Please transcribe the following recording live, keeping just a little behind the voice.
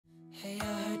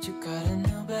worried you got a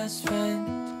new best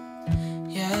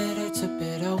friend. Yeah, it hurts a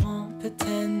bit, I won't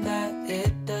pretend that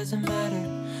it doesn't matter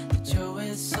that you're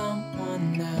with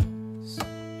someone else.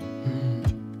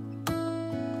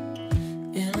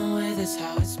 In a way, that's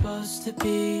how it's supposed to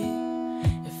be.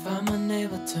 If I'm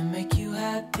unable to make you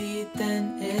happy,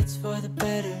 then it's for the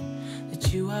better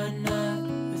that you are not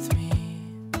with me.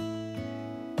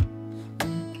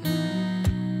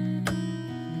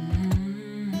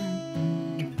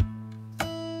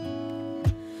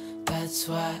 That's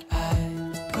why I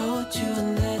wrote you a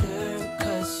letter,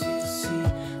 'cause you see,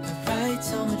 I write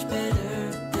so much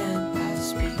better than I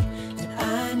speak. And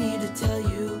I need to tell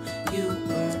you, you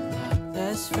were my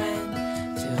best friend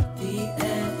till the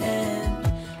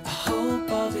end. I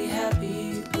hope I'll be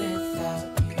happy without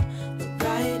you, but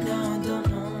right now I don't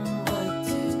know what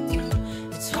to do.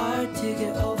 It's hard to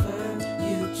get over,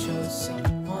 you chose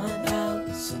someone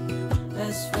else, a new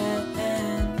best friend.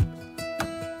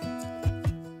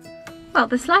 Well,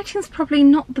 this lighting's probably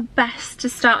not the best to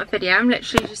start a video. I'm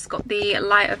literally just got the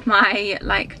light of my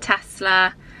like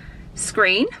Tesla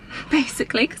screen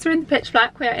basically, because we're in the pitch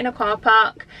black. We're in a car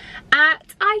park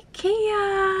at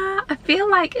Ikea. I feel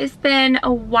like it's been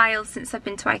a while since I've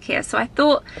been to Ikea, so I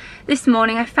thought this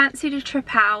morning I fancied a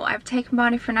trip out. I've taken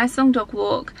Barney for a nice long dog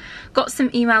walk, got some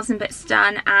emails and bits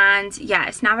done, and yeah,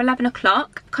 it's now 11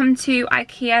 o'clock. Come to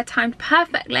Ikea timed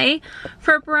perfectly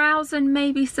for a browse and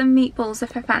maybe some meatballs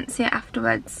if I fancy it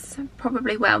afterwards.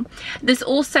 Probably will. There's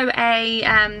also a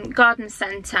garden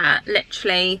centre,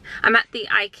 literally. I'm at the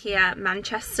Ikea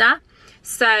Manchester.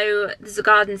 So there's a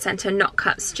garden centre, Not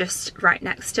Cuts, just right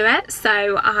next to it.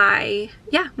 So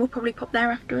yeah, we'll probably pop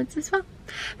there afterwards as well.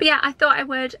 But yeah, I thought I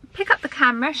would pick up the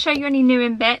camera, show you any new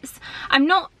in bits. I'm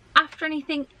not after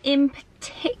anything in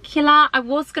particular. I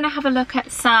was going to have a look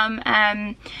at some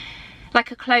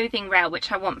like a clothing rail,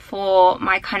 which I want for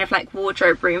my kind of like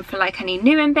wardrobe room, for like any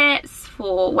new in bits,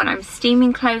 for when I'm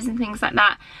steaming clothes and things like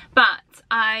that. But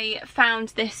I found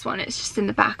this one, it's just in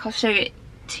the back, I'll show you it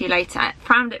to you later. I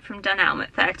found it from Dunelm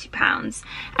at £30,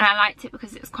 and I liked it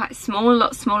because it was quite small, a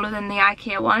lot smaller than the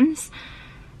Ikea ones.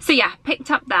 So yeah, picked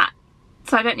up that,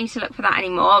 so I don't need to look for that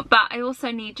anymore. But I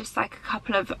also need just like a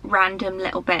couple of random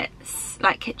little bits,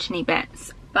 like kitcheny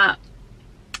bits. But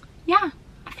yeah,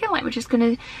 I feel like we're just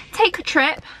gonna take a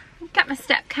trip, get my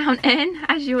step count in,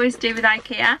 as you always do with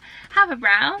Ikea, have a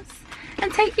browse,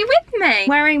 and take you with me.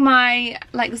 Wearing my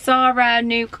like Zara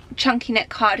new chunky knit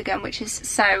cardigan, which is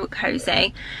so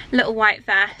cozy. Little white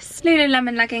vest,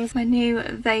 Lululemon leggings, my new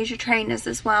Veja trainers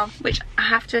as well, which I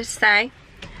have to say,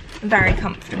 very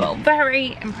comfortable.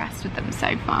 Very impressed with them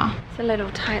so far. It's a little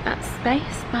tight, that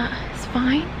space, but it's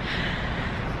fine.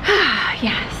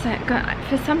 Yeah, so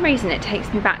for some reason it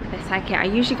takes me back to this Ikea. I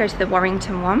usually go to the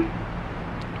Warrington one.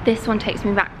 This one takes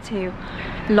me back to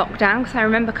lockdown, because I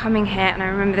remember coming here and I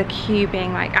remember the queue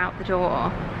being like out the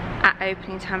door at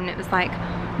opening time, and it was like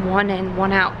 1 in,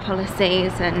 1 out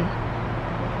policies and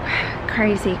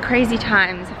crazy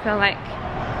times. I feel like,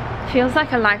 feels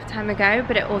like a lifetime ago,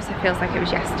 but it also feels like it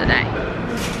was yesterday.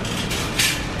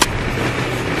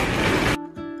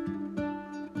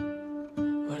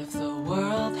 What if the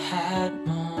world had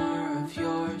more of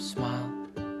your smile?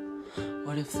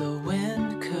 What if the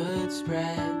wind could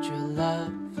spread your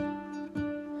love?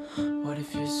 What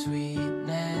if your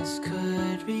sweetness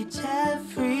could reach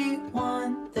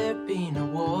everyone? There'd be no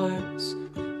wars.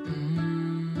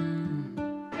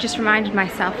 Just reminded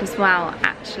myself as well,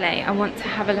 actually, I want to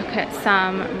have a look at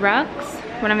some rugs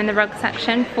when I'm in the rug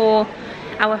section for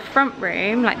our front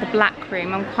room, like the black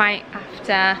room. I'm quite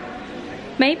after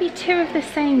maybe 2 of the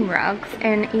same rugs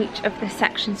in each of the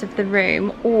sections of the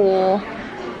room, or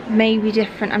maybe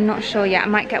different, I'm not sure yet. I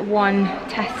might get one,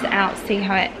 test it out, see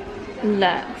how it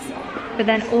looks. But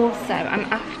then also I'm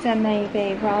after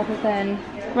maybe, rather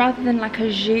than like a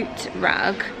jute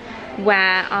rug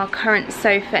where our current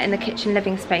sofa in the kitchen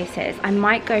living space is, I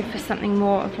might go for something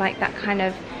more of like that kind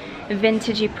of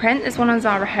vintagey print. There's one on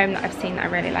Zara Home that I've seen that I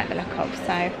really like the look of,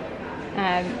 so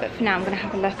but for now I'm gonna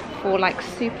have a look for like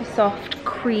super soft,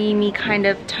 creamy, kind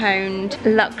of toned,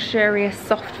 luxurious,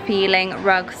 soft feeling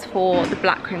rugs for the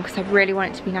black room, because I really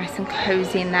want it to be nice and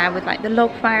cozy in there with like the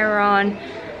log fire on.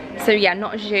 So yeah,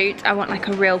 not jute, I want like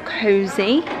a real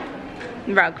cozy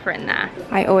rug for in there.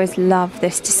 I always love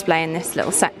this display in this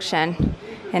little section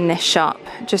in this shop.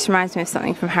 It just reminds me of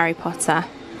something from Harry Potter.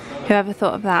 Whoever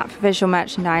thought of that for visual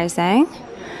merchandising?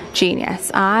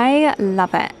 Genius. I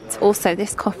love it. Also,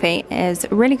 this coffee is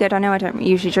really good. I know I don't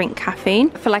usually drink caffeine.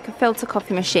 For like a filter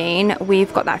coffee machine,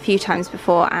 we've got that a few times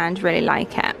before and really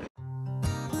like it.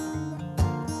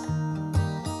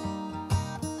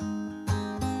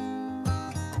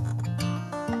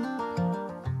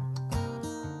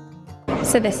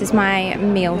 So this is my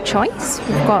meal choice.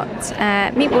 We've got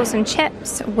meatballs and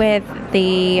chips with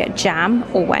the jam,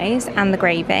 always, and the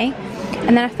gravy.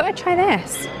 And then I thought I'd try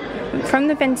this. From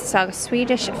the Vintersaga,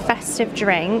 Swedish festive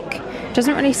drink.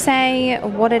 Doesn't really say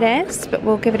what it is, but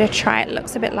we'll give it a try. It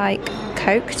looks a bit like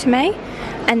Coke to me.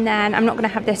 And then I'm not going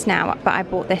to have this now, but I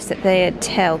bought this at the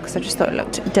till because I just thought it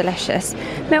looked delicious.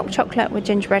 Milk chocolate with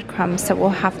gingerbread crumbs, so we'll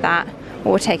have that,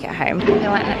 or we'll take it home. I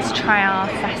feel like let's try our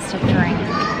festive drink.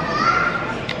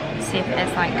 See if it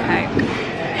is like Coke.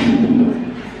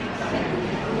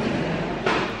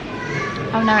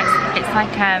 Oh no, it's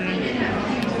like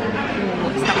ooh,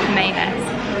 it's not for me this.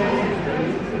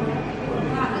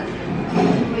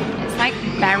 It's like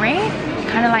berry,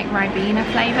 kind of like Ribena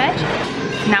flavoured.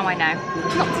 Now I know.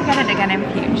 Not to get it again in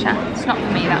future. It's not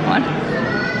for me, that one.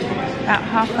 About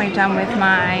halfway done with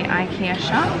my Ikea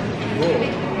shop.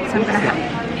 So I'm gonna have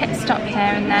a pit stop here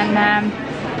and then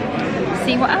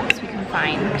see what else we can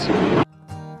find.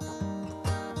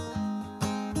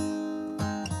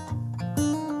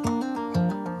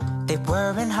 They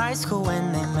were in high school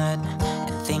when they met,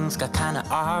 and things got kinda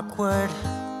awkward.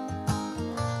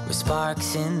 With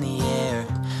sparks in the air,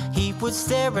 he would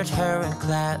stare at her in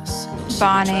class.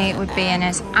 Barney would be in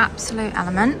his absolute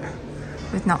element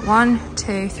with not 1,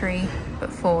 2, 3,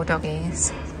 but 4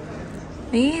 doggies.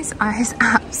 These are his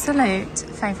absolute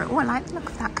favourite. Oh, I like the look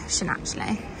of that cushion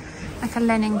actually. Like a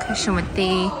linen cushion with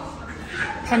the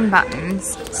pin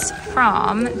buttons. It's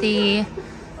from the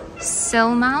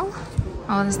Silmal.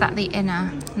 Or is that the inner?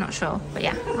 I'm not sure, but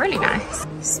yeah, really nice.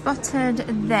 Spotted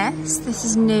this. This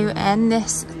is new in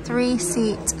this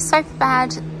 3-seat sofa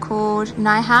bed called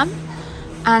Niham,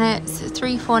 and it's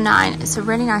 $349. It's a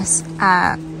really nice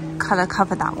colour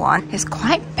cover, that one. It's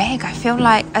quite big. I feel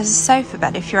like as a sofa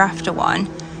bed, if you're after one,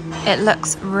 it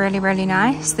looks really, really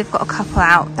nice. They've got a couple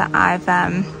out that I've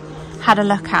had a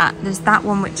look at. There's that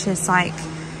one which is like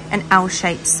an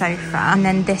L-shaped sofa, and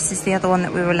then this is the other one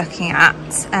that we were looking at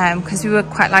because we would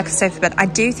quite like a sofa bed. I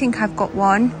do think I've got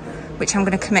one which I'm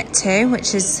going to commit to,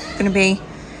 which is going to be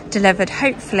delivered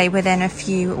hopefully within a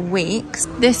few weeks.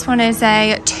 This one is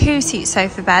a 2-seat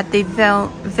sofa bed, the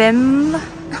Vim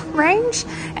range,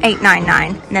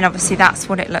 $899, and then obviously that's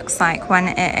what it looks like when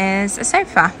it is a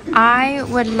sofa. I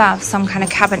would love some kind of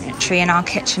cabinetry in our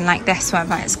kitchen like this one,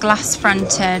 but it's glass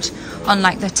fronted on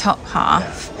like the top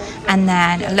half, and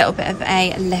then a little bit of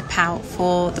a lip out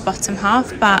for the bottom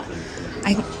half. But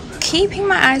I'm keeping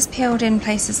my eyes peeled in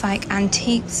places like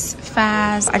antiques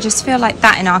fairs. I just feel like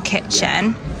that in our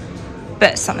kitchen,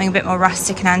 but something a bit more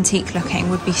rustic and antique looking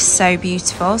would be so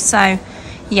beautiful. So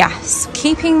yes,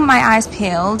 keeping my eyes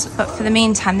peeled, but for the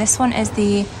meantime, this one is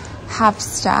the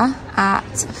Havsta at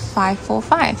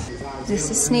 $545. This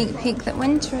is a sneak peek that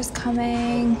winter is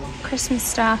coming. Christmas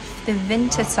stuff, the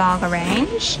Vintersaga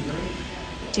range.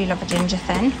 Do love a ginger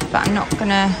thin, but I'm not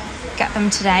gonna get them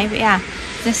today. But yeah,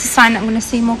 this is a sign that I'm gonna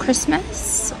see more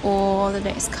Christmas, or that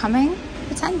it's coming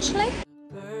potentially.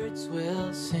 Birds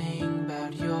will sing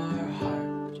about your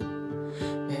heart.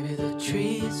 Maybe the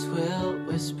trees will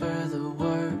whisper the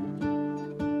word.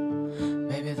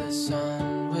 Maybe the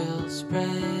sun will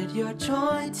spread your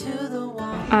joy to the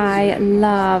world. I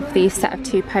love these set of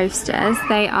 2 posters.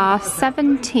 They are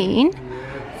 $17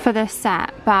 for this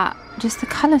set, but just the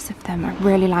colours of them, I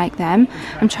really like them.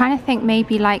 I'm trying to think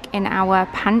maybe like in our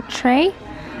pantry,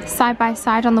 side by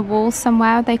side on the wall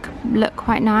somewhere, they could look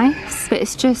quite nice. But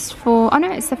it's just for, oh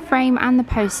no, it's the frame and the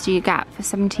poster you get for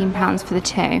 £17 for the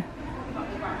 2.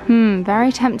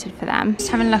 Very tempted for them. Just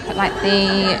having a look at like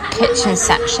the kitchen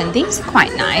section. These are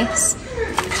quite nice.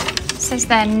 It says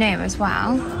they're new as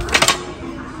well.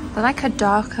 They're like a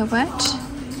darker wood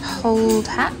hold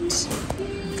hat.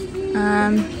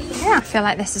 Yeah, I feel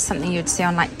like this is something you'd see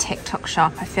on like TikTok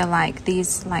shop. I feel like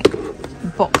these like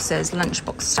boxes,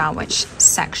 lunchbox style, which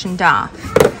sectioned off.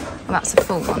 Well, that's a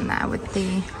full one there with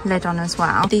the lid on as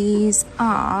well. These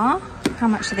are, how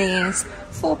much are these?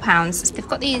 £4. They've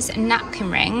got these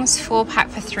napkin rings, 4-pack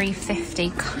for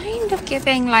 $3.50, kind of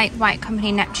giving like White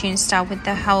Company Neptune style with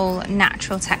the whole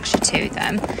natural texture to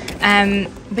them.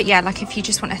 But yeah, like if you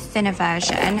just want a thinner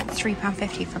version,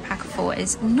 £3.50 for a pack of 4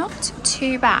 is not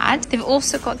too bad. They've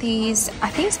also got these, I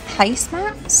think it's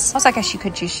placemats. Also, I guess you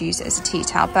could just use it as a tea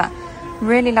towel, but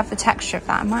really love the texture of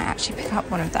that. I might actually pick up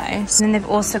one of those. And then they've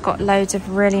also got loads of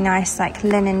really nice like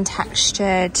linen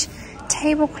textured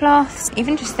tablecloths.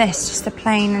 Even just this, just a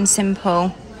plain and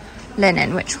simple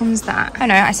linen. Which one's that? Oh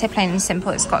no, I say plain and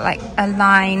simple. It's got like a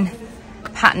line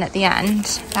pattern at the end.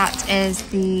 That is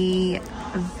the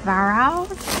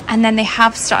Varald. And then they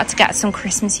have started to get some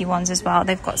Christmassy ones as well.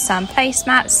 They've got some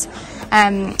placemats,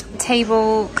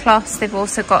 tablecloths. They've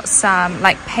also got some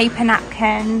like paper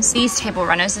napkins. These table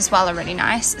runners as well are really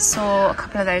nice. I saw a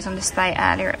couple of those on display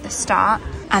earlier at the start.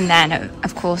 And then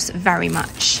of course very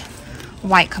much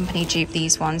White Company dupe,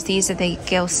 these ones. These are the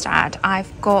Gilstad.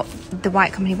 I've got the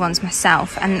White Company ones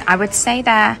myself, and I would say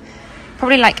they're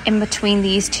probably like in between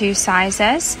these two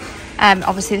sizes.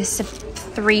 Obviously this is a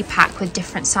 3-pack with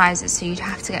different sizes, so you'd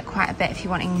have to get quite a bit if you're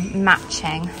wanting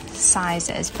matching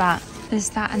sizes, but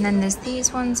there's that. And then there's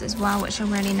these ones as well, which are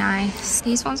really nice.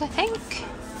 These ones, I think.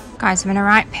 Guys, I'm in a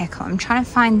right pickle. I'm trying to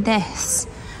find this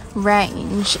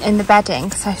range in the bedding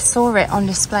because I saw it on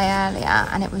display earlier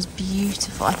and it was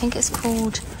beautiful. I think it's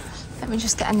called, let me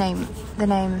just get the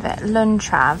name of it,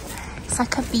 Luntrav. It's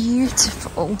like a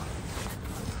beautiful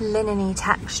linen-y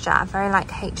texture, very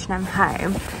like H&M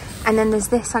Home. And then there's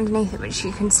this underneath it, which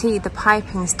you can see the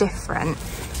piping's different.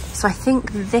 So I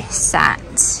think this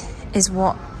set is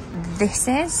what this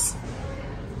is,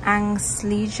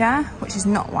 Angslesia, which is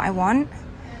not what I want.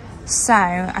 So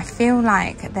I feel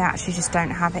like they actually just don't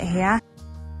have it here.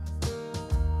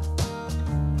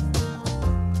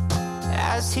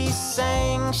 As he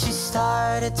sang, she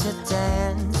started to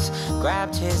dance,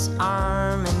 grabbed his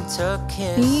arm and took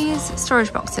his. These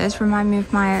storage boxes remind me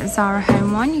of my Zara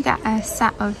Home one. You get a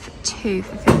set of 2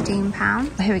 for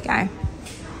 £15. Here we go.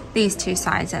 These 2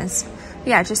 sizes.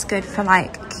 Yeah, just good for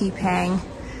like keeping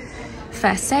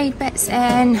first aid bits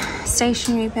in,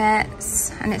 stationery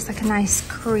bits, and it's like a nice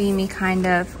creamy kind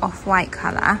of off-white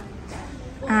colour.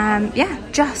 Yeah,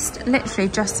 just literally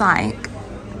just like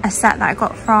a set that I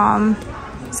got from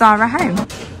Zara Home.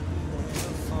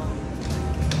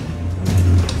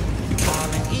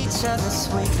 Each other,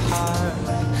 sweetheart.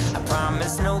 I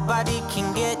promise nobody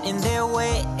can get in their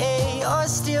way or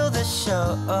steal the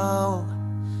show.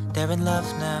 They're in love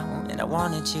now, and I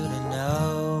wanted you to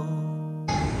know.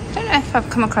 I don't know if I've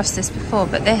come across this before,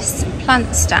 but this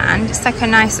plant stand, it's like a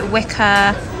nice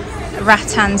wicker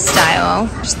rattan style.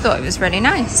 I just thought it was really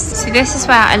nice. So this is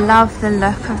where I love the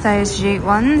look of those jute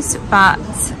ones, but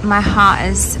my heart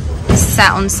is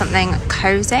set on something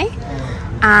cozy.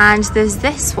 And there's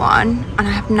this one, and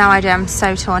I have no idea, I'm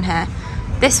so torn here.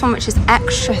 This one, which is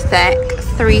extra thick,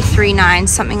 $339,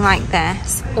 something like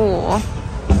this, or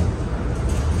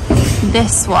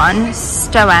this one,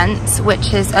 Stoent,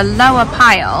 which is a lower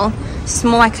pile. It's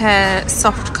more like a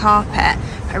soft carpet.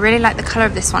 I really like the colour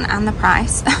of this one and the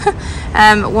price.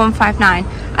 $159.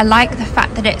 I like the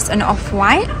fact that it's an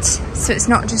off-white, so it's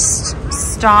not just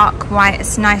stark white.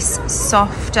 It's a nice,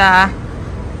 softer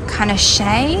kind of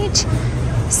shade.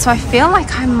 So I feel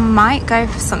like I might go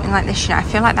for something like this. You know, I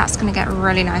feel like that's going to get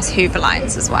really nice Hoover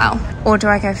lights as well. Or do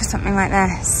I go for something like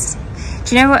this?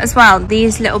 Do you know what as well?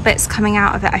 These little bits coming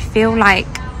out of it, I feel like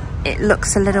it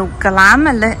looks a little glam,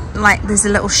 like there's a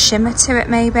little shimmer to it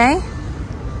maybe.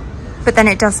 But then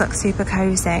it does look super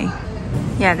cozy.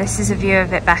 Yeah, this is a view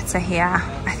of it better here.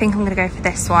 I think I'm going to go for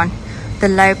this one. The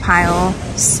low pile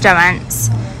Stoents,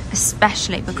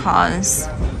 especially because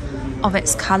of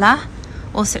its colour.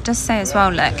 Also, it does say as well,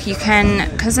 look, you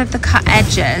can, because of the cut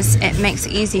edges, it makes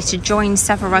it easy to join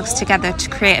several rugs together to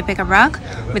create a bigger rug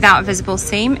without a visible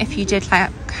seam if you did like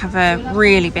have a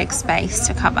really big space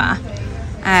to cover.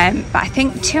 But I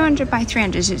think 200 by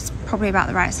 300 is probably about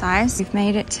the right size. We've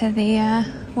made it to the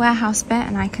warehouse bit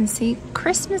and I can see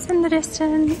Christmas in the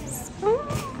distance. Ooh.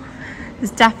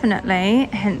 There's definitely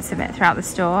hints of it throughout the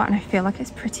store and I feel like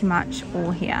it's pretty much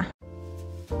all here.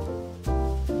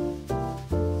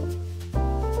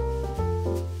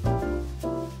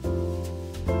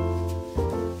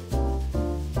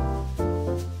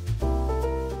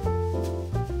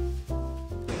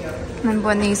 Remember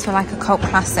when these were like a cult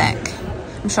classic?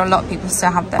 I'm sure a lot of people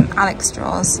still have them. Alex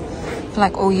straws for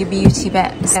like all your beauty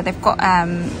bits. Yeah, they've got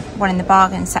one in the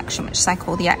bargain section, which is like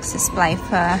all the X display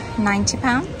for £90.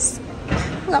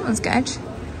 Well, that one's good.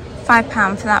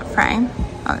 £5 for that frame.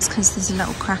 Oh, it's because there's a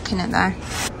little crack in it though.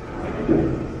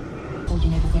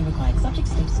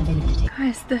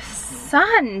 Guys, the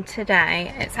sun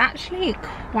today, it's actually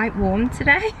quite warm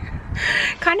today.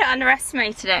 Kind of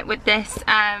underestimated it with this.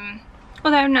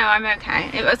 Although no, I'm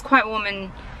okay. It was quite warm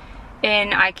in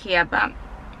Ikea, but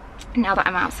now that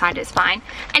I'm outside it's fine.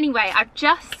 Anyway, I've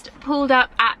just pulled up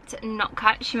at Not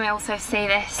Cut. You may also see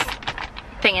this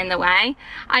thing in the way.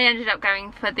 I ended up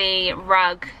going for the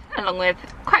rug along with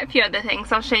quite a few other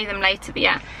things. I'll show you them later, but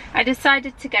yeah, I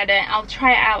decided to get it. I'll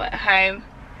try it out at home,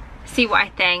 see what I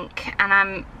think, and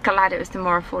I'm glad it was the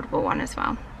more affordable one as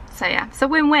well. So yeah, so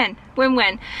win-win,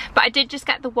 win-win. But I did just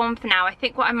get the one for now. I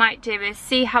think what I might do is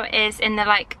see how it is in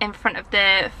the in front of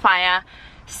the fire,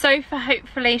 sofa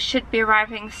hopefully should be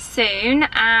arriving soon,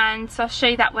 and so I'll show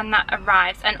you that when that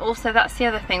arrives. And also that's the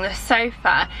other thing, the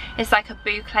sofa is like a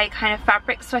boucle kind of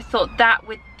fabric, so I thought that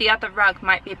with the other rug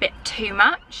might be a bit too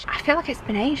much. I feel like it's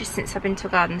been ages since I've been to a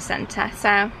garden centre, so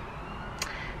I'm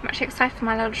actually excited for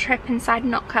my little trip inside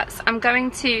Knockcuts. I'm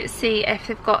going to see if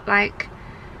they've got like,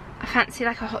 I fancy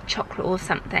like a hot chocolate or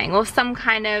something, or some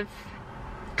kind of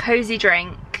cozy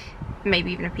drink,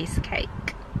 maybe even a piece of cake.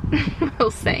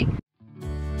 We'll see.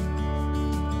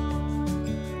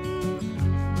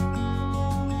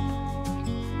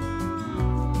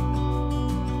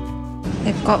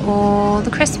 They've got all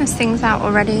the Christmas things out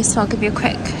already, so I'll give you a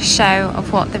quick show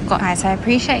of what they've got. Guys, I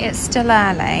appreciate it's still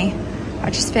early.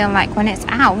 I just feel like when it's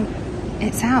out,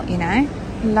 you know.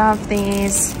 Love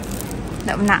these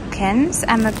little napkins,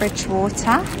 Emma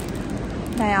Bridgewater.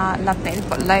 They are lovely. They've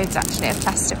got loads actually of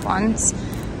festive ones.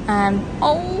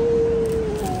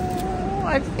 Oh,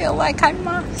 I feel like I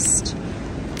must.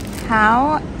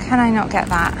 How can I not get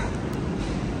that?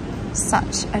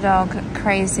 Such a dog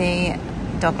crazy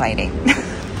dog lady.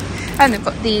 And they've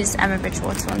got these Emma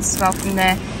Bridgewater ones as well from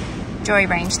the Joy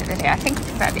range that they do. I think I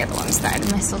prefer the other ones though,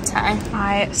 the mistletoe.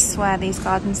 I swear these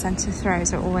garden centre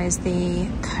throws are always the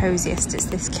coziest. It's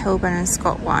this Kilburn and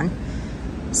Scott one.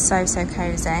 So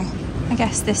cozy. I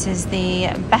guess this is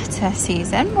the better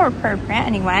season, more appropriate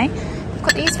anyway. We've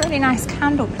got these really nice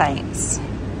candle plates.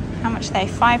 How much are they?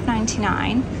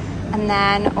 $5.99. And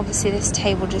then obviously this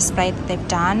table display that they've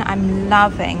done. I'm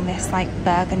loving this like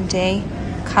burgundy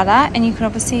colour, and you can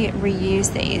obviously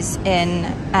reuse these in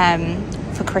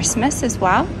for Christmas as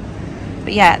well.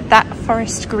 But yeah, that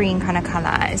forest green kind of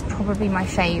colour is probably my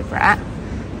favourite,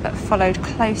 but followed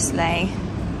closely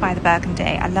by the burgundy.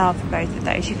 I love both of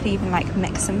those. You could even like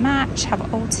mix and match,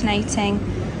 have alternating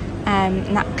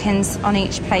napkins on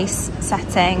each place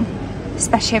setting,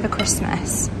 especially over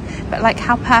Christmas. But like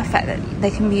how perfect that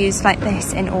they can be used like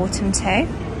this in autumn too.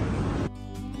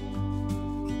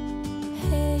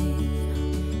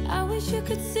 You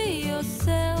could see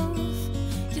yourself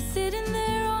just sitting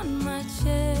there on my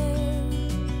chair.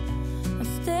 I'm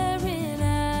staring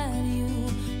at you,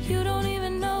 you don't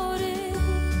even notice.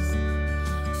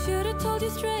 Should have told you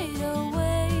straight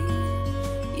away,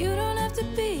 you don't have to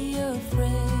be afraid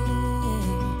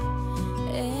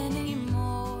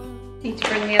anymore. Need to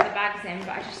bring the other bags in, but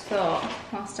I just thought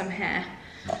whilst I'm here,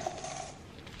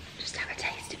 just have a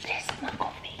taste of this in my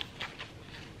coffee.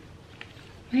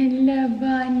 Hello,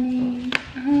 Bunny.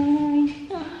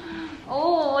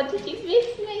 Oh, did you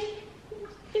miss me?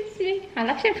 Miss me? I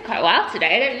left him for quite a while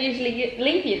today. I don't usually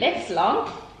leave you this long.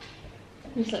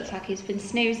 This looks like he's been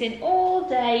snoozing all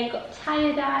day. You've got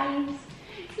tired eyes.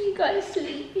 You've got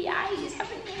sleepy eyes,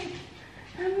 haven't you?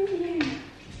 Haven't you?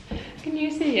 Can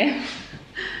you see him?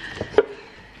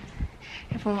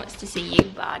 Everyone wants to see you,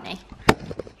 Barney.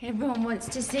 Everyone wants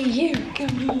to see you. Come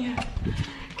here.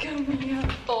 Come here.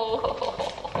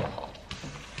 Oh.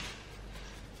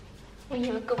 Were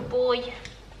you a good boy?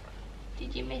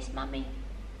 Did you miss Mummy?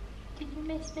 Did you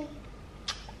miss me?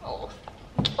 Oh,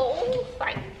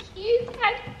 thank you,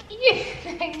 thank you,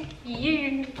 thank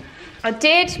you. I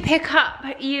did pick up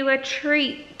you a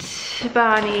treat,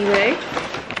 Barney Lou,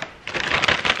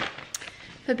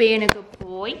 for being a good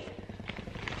boy.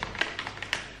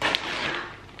 What's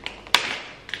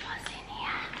in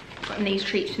here? Got these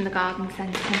treats from the garden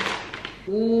centre.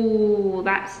 Ooh,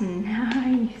 that's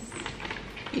nice.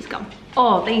 He's gone.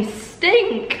 Oh, these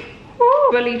stink.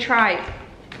 Woo. Really tripe.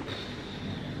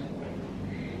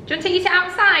 Do you want to eat it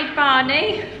outside,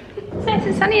 Barney? It's nice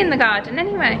and sunny in the garden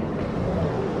anyway.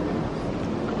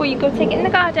 Before you go take it in the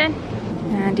garden.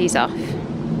 And he's off.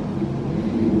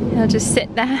 He'll just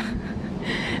sit there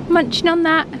munching on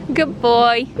that. Good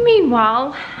boy.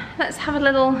 Meanwhile, let's have a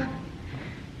little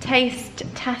taste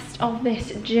test of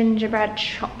this gingerbread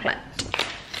chocolate.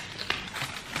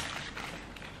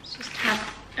 Let's just have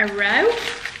a row,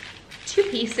 2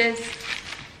 pieces.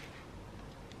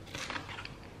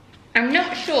 I'm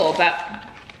not sure, but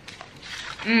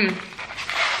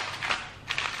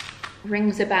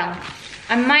rings a bell.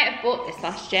 I might have bought this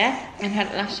last year and had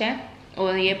it last year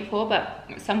or the year before, but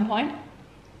at some point.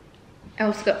 I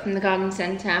also got from the garden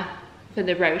centre for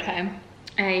the road home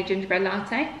a gingerbread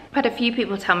latte. I've had a few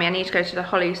people tell me I need to go to the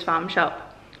Holly's Farm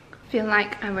shop. I feel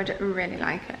like I would really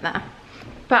like it there.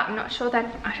 But I'm not sure I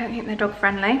don't think they're dog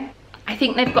friendly. I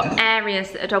think they've got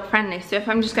areas that are dog friendly, so if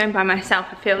I'm just going by myself,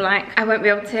 I feel like I won't be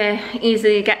able to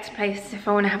easily get to places if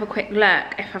I want to have a quick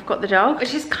look if I've got the dog,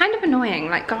 which is kind of annoying.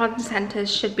 Like, garden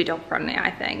centres should be dog friendly, I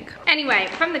think. Anyway,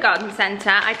 from the garden centre,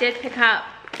 I did pick up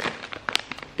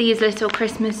these little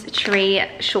Christmas tree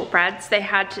shortbreads. They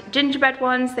had gingerbread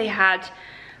ones, they had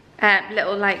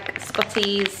little like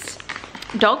Scotties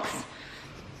dogs.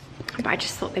 But I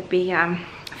just thought they'd be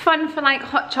fun for like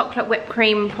hot chocolate whipped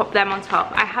cream, pop them on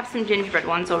top. I have some gingerbread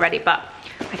ones already, but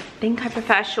I think I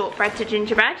prefer shortbread to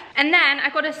gingerbread. And then I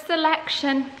got a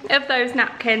selection of those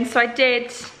napkins. So I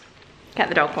did get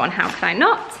the dog one, how could I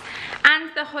not? And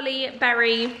the Holly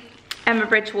Berry Emma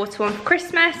Bridgewater one for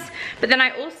Christmas. But then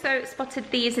I also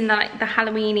spotted these in the like the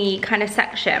Halloween-y kind of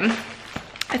section.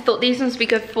 I thought these ones would be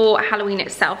good for Halloween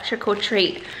itself, trick or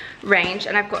treat range.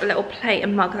 And I've got a little plate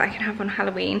and mug that I can have on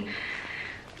Halloween.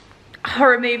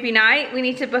 Horror movie night, we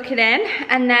need to book it in.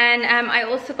 And then I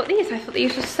also got these. I thought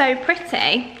these were so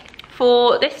pretty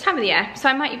for this time of the year. So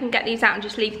I might even get these out and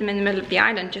just leave them in the middle of the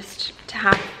island just to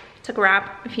have to grab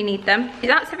if you need them.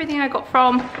 That's everything I got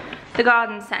from the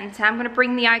garden centre. I'm gonna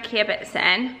bring the Ikea bits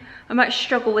in. I might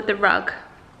struggle with the rug.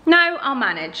 No, I'll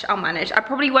manage, I'll manage. I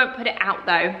probably won't put it out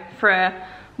though for a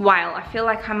while. I feel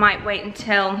like I might wait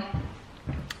until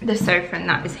the sofa and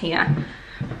that is here.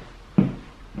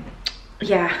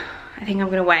 Yeah, I think I'm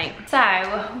gonna wait. So,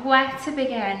 where to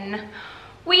begin?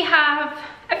 We have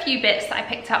a few bits that I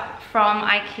picked up from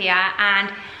Ikea,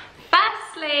 and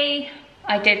firstly,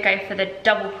 I did go for the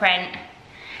double print.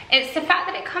 It's the fact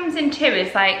that it comes in two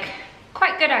is like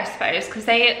quite good, I suppose, because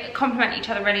they complement each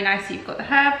other really nicely. You've got the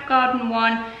herb garden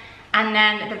one and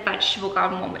then the vegetable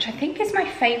garden one, which I think is my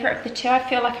favorite of the two. I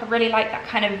feel like I really like that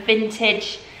kind of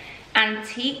vintage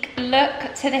antique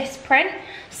look to this print.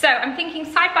 So I'm thinking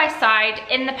side by side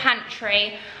in the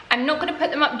pantry. I'm not going to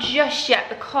put them up just yet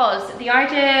because the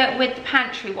idea with the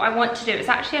pantry, what I want to do, is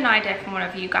actually an idea from one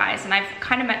of you guys, and I've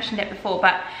kind of mentioned it before,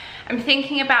 but I'm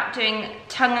thinking about doing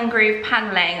tongue and groove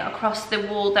paneling across the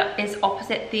wall that is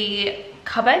opposite the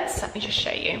cupboards. Let me just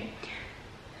show you.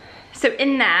 So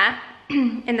in there,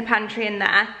 in the pantry in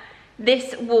there,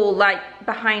 this wall like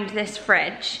behind this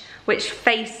fridge, which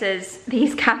faces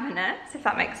these cabinets, if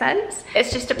that makes sense.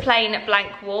 It's just a plain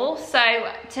blank wall. So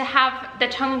to have the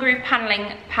tongue and groove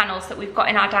paneling panels that we've got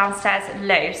in our downstairs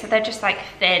low, so they're just like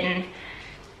thin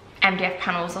MDF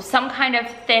panels or some kind of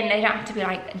thin, they don't have to be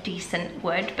like decent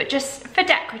wood, but just for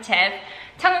decorative,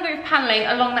 tongue and groove paneling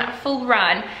along that full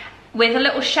run with a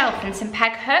little shelf and some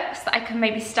peg hooks that I can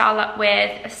maybe style up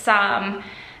with some,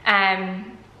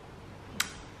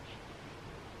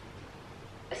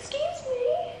 excuse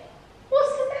me,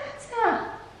 what's the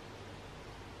matter?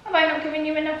 Have I not given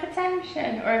you enough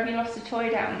attention, or have you lost a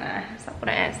toy down there? Is that what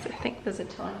it is? I think there's a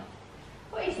toy.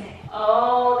 What is it?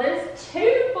 Oh, there's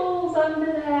two balls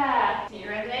under there. Are you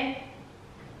ready?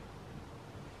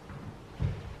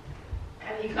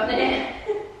 Have you got it?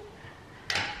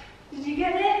 Did you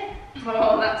get it?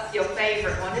 Oh, that's your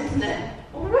favourite one, isn't it?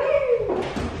 Woo!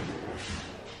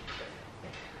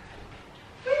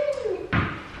 Woo!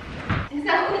 Is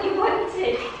that what you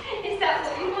wanted? Is that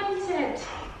what you wanted?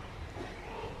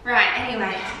 Right,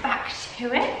 anyway, back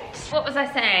to it. What was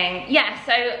I saying? Yeah,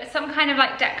 so some kind of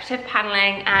like decorative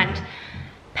paneling and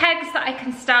pegs that I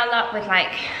can style up with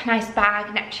like nice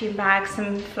bag, Neptune bag,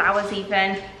 some flowers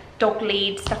even, dog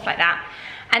leads, stuff like that.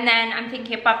 And then I'm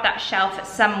thinking above that shelf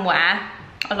somewhere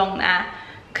along there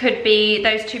could be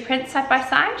those two prints side by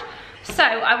side. So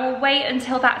I will wait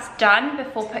until that's done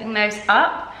before putting those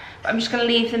up. But I'm just gonna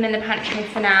leave them in the pantry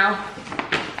for now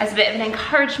as a bit of an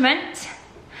encouragement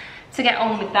to get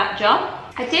on with that job.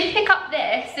 I did pick up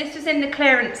this was in the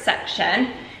clearance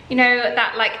section. You know,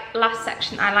 that like last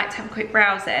section I like to have a quick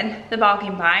browse in, the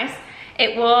bargain buys.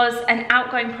 It was an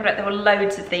outgoing product, there were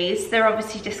loads of these. They're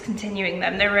obviously discontinuing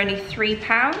them. They were only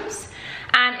 £3.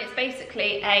 And it's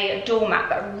basically a doormat,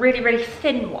 but a really, really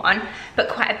thin one, but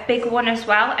quite a big one as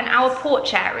well. And our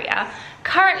porch area,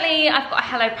 currently I've got a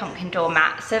Hello Pumpkin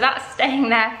doormat, so that's staying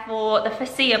there for the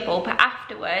foreseeable, but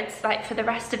afterwards, like for the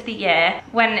rest of the year,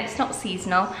 when it's not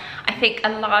seasonal, I think a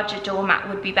larger doormat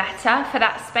would be better for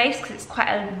that space, because it's quite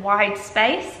a wide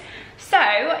space. So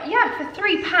yeah, for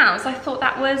 £3, I thought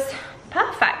that was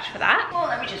perfect for that. Well,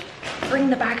 let me just bring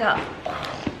the bag up.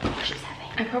 Oh, gosh, it's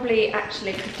heavy. I probably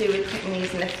actually could do with putting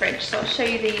these in the fridge, so I'll show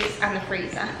you these and the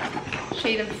freezer. I'll show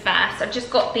you them first. I've just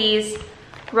got these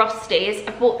Rosties.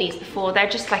 I've bought these before. They're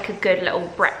just like a good little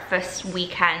breakfast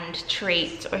weekend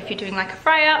treat, or if you're doing like a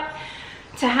fry up,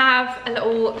 to have a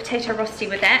little potato Rostie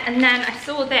with it. And then I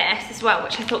saw this as well,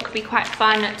 which I thought could be quite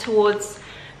fun towards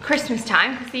Christmas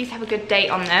time, because these have a good date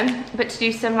on them, but to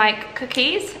do some like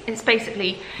cookies. It's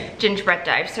basically gingerbread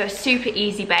dough, so a super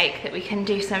easy bake that we can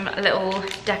do some little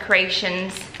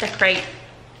decorations, decorate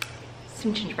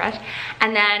some gingerbread.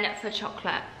 And then for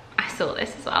chocolate, I saw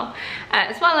this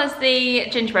as well as the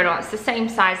gingerbread one. It's the same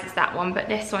size as that one, but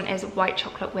this one is white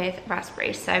chocolate with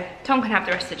raspberries. So Tom can have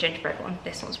the rest of the gingerbread one.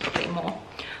 This one's probably more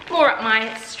up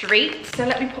my street. So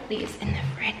let me pop these in the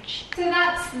fridge. So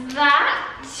that's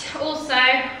that. Also,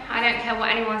 I don't care what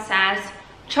anyone says,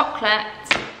 chocolate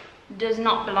does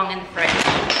not belong in the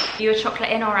fridge. You a chocolate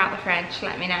in or out the fridge?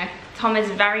 Let me know. Tom is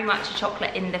very much a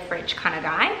chocolate in the fridge kind of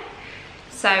guy.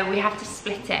 So we have to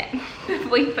split it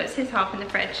before he puts his half in the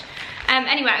fridge.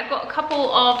 Anyway, I've got a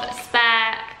couple of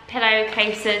spare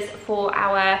pillowcases for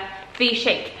our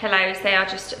V-shaped pillows. They are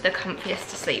just the comfiest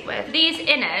to sleep with. These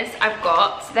inners I've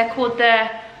got, they're called the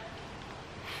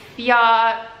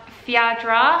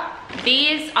Fiadra.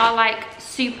 These are like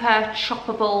super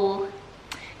choppable.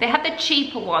 They have the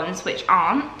cheaper ones which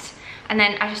aren't, and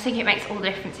then I just think it makes all the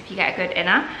difference if you get a good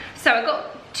inner. So I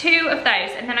got 2 of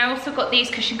those, and then I also got these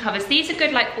cushion covers. These are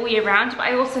good like all year round, but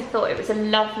I also thought it was a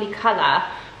lovely colour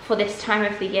for this time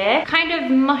of the year. Kind of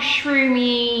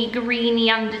mushroomy, greeny,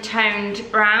 undertoned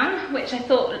brown, which I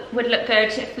thought would look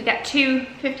good if we get 2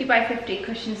 50 by 50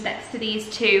 cushions next to these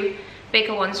 2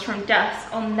 bigger ones from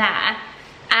Dusk on there.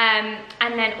 And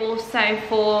then also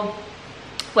for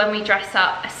when we dress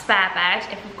up a spare bed,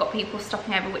 if we've got people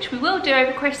stopping over, which we will do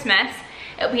over Christmas,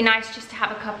 it'll be nice just to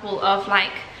have a couple of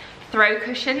like throw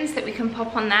cushions that we can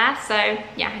pop on there. So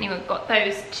yeah, anyway, we've got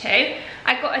those 2.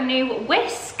 I got a new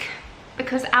whisk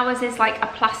because ours is like a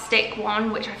plastic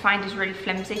one, which I find is really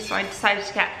flimsy, so I decided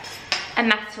to get a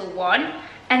metal one.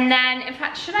 And then, in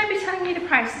fact, should I be telling you the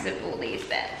prices of all these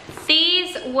bits?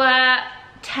 These were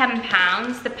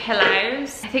 £10, the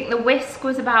pillows. I think the whisk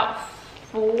was about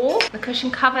 4. The cushion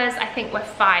covers I think were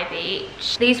 5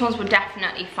 each. These ones were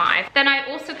definitely 5. Then I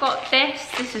also got this.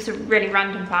 This is a really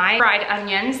random buy. Fried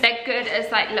onions. They're good as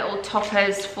like little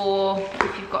toppers for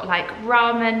if you've got like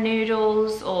ramen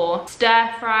noodles or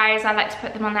stir fries. I like to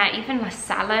put them on there, even like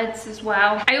salads as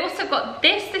well. I also got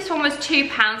this. This one was £2.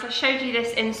 I showed you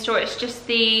this in store. It's just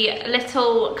the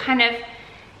little kind of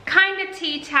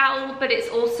tea towel, but it's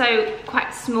also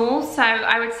quite small, so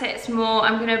I would say it's more,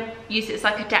 I'm gonna use it as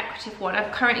like a decorative one.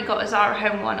 I've currently got a Zara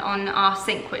Home one on our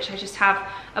sink, which I just have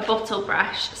a bottle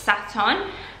brush sat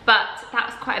on, but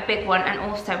that's quite a big one, and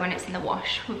also when it's in the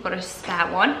wash we've got a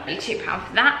spare one. £2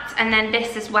 for that. And then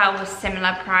this as well was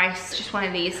similar price, just one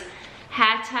of these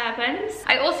hair turbans.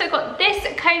 I also got this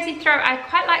cozy throw. I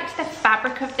quite liked the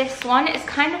fabric of this one. It's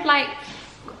kind of like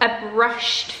a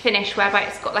brushed finish whereby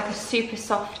it's got like a super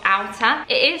soft outer.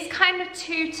 It is kind of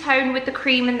two-tone with the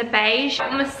cream and the beige.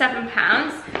 Almost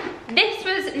 £7. This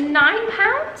was £9.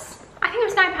 I think it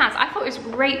was £9. I thought it was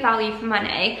great value for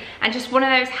money, and just one of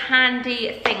those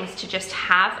handy things to just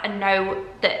have and know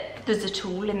that there's a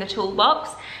tool in the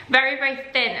toolbox. Very, very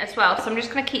thin as well, so I'm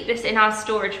just going to keep this in our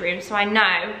storage room so I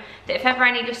know that if ever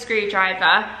I need a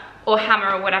screwdriver or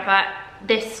hammer or whatever,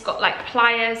 this got like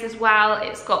pliers as well,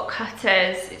 it's got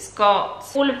cutters, it's got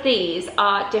all of these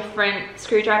are different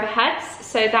screwdriver heads,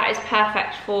 so that is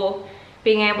perfect for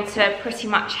being able to pretty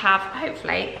much have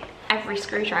hopefully every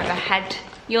screwdriver head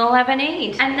you'll ever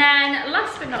need. And then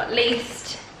last but not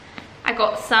least, I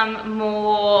got some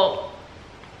more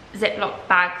Ziploc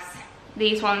bags.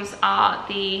 These ones are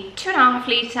the 2.5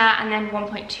 litre and then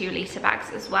 1.2 litre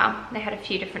bags as well. They had a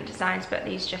few different designs, but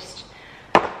these just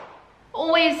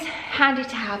always handy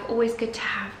to have, always good to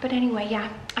have. But anyway,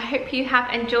 yeah, I hope you have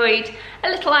enjoyed a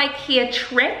little Ikea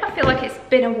trip. I feel like it's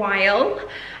been a while.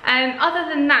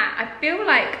 Other than that, I feel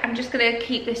like I'm just gonna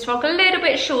keep this vlog a little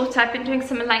bit shorter. I've been doing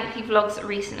some lengthy vlogs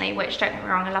recently, which don't get me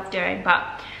wrong, I love doing,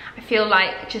 but I feel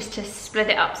like just to split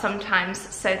it up sometimes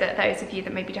so that those of you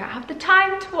that maybe don't have the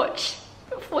time to watch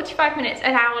 45 minutes,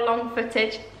 an hour long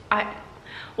footage,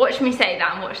 watch me say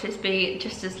that and watch this be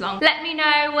just as long. Let me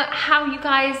know how you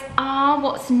guys are,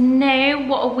 what's new,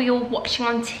 what are we all watching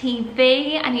on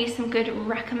TV? I need some good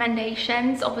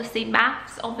recommendations. Obviously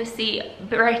maths, obviously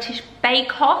British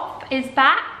Bake Off is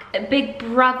back. Big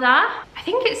Brother, I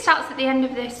think it starts at the end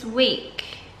of this week,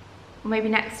 or maybe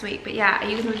next week, but yeah, are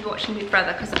you gonna be watching Big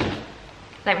Brother? Because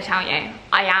let me tell you,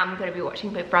 I am gonna be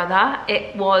watching Big Brother.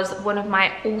 It was one of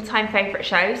my all-time favorite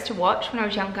shows to watch when I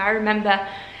was younger. I remember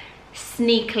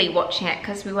sneakily watching it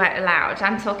because we weren't allowed.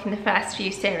 I'm talking the first few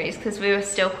series because we were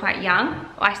still quite young.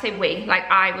 Well, I say we, like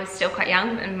I was still quite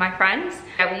young and my friends.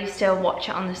 We used to watch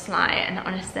it on the sly, and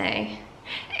honestly,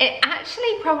 it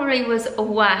actually probably was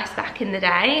worse back in the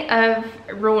day of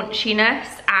raunchiness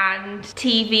and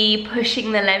TV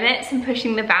pushing the limits and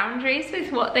pushing the boundaries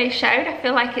with what they showed. I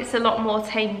feel like it's a lot more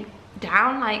tamed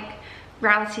down, like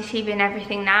reality TV and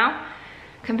everything now,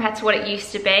 compared to what it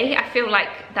used to be. I feel like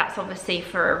that's obviously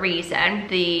for a reason,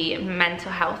 the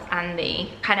mental health and the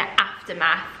kind of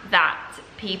aftermath that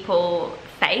people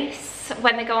face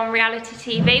when they go on reality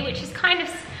TV, which is kind of,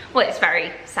 well, it's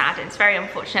very sad, it's very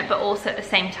unfortunate, but also at the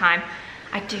same time,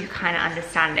 I do kind of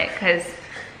understand it, because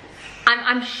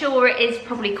I'm sure it is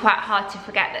probably quite hard to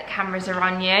forget that cameras are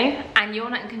on you and you're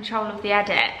not in control of the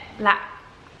edit. Like,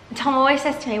 Tom always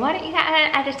says to me, why don't you get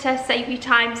an editor, save you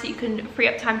time so you can free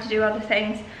up time to do other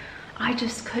things. I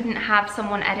just couldn't have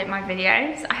someone edit my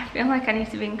videos. I feel like I need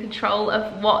to be in control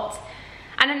of what,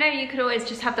 and I know you could always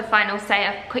just have the final say,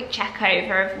 a quick check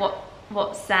over of what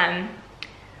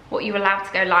you're allowed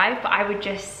to go live, but I would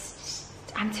just,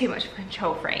 I'm too much of a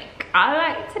control freak. I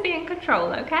like to be in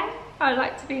control, okay? I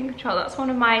like to be in control. That's one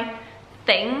of my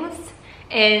things,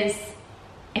 is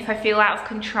if I feel out of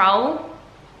control,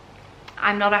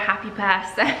 I'm not a happy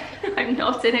person. I'm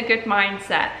not in a good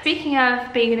mindset. Speaking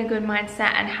of being in a good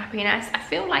mindset and happiness, I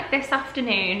feel like this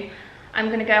afternoon I'm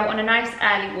gonna go on a nice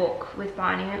early walk with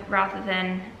Barney rather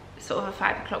than sort of a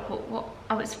 5 o'clock walk.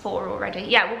 Oh, it's 4 already.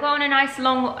 Yeah, we'll go on a nice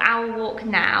long hour walk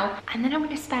now, and then I'm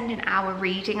gonna spend an hour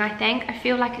reading, I think. I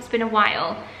feel like it's been a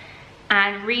while.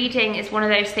 And reading is one of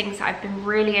those things that I've been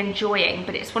really enjoying,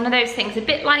 but it's one of those things, a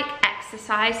bit like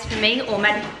exercise for me, or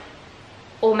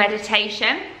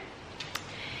meditation.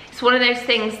 It's one of those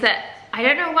things that, I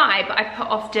don't know why, but I put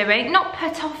off doing. Not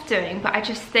put off doing, but I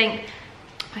just think,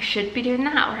 I should be doing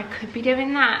that, or I could be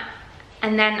doing that.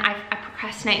 And then I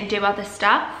procrastinate and do other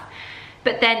stuff.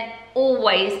 But then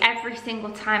always, every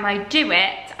single time I do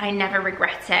it, I never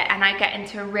regret it, and I get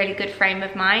into a really good frame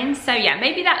of mind. So yeah,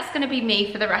 maybe that's gonna be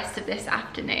me for the rest of this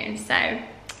afternoon. So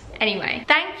anyway,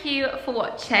 thank you for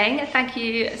watching. Thank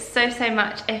you so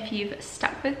much if you've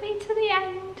stuck with me to the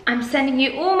end. I'm sending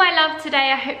you all my love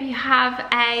today. I hope you have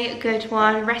a good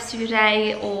one, rest of your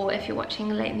day, or if you're watching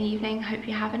late in the evening, hope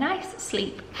you have a nice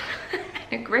sleep.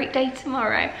 A great day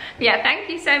tomorrow. But yeah, thank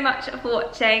you so much for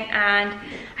watching, and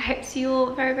I hope to see you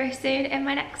all very soon in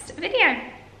my next video.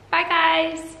 Bye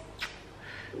guys.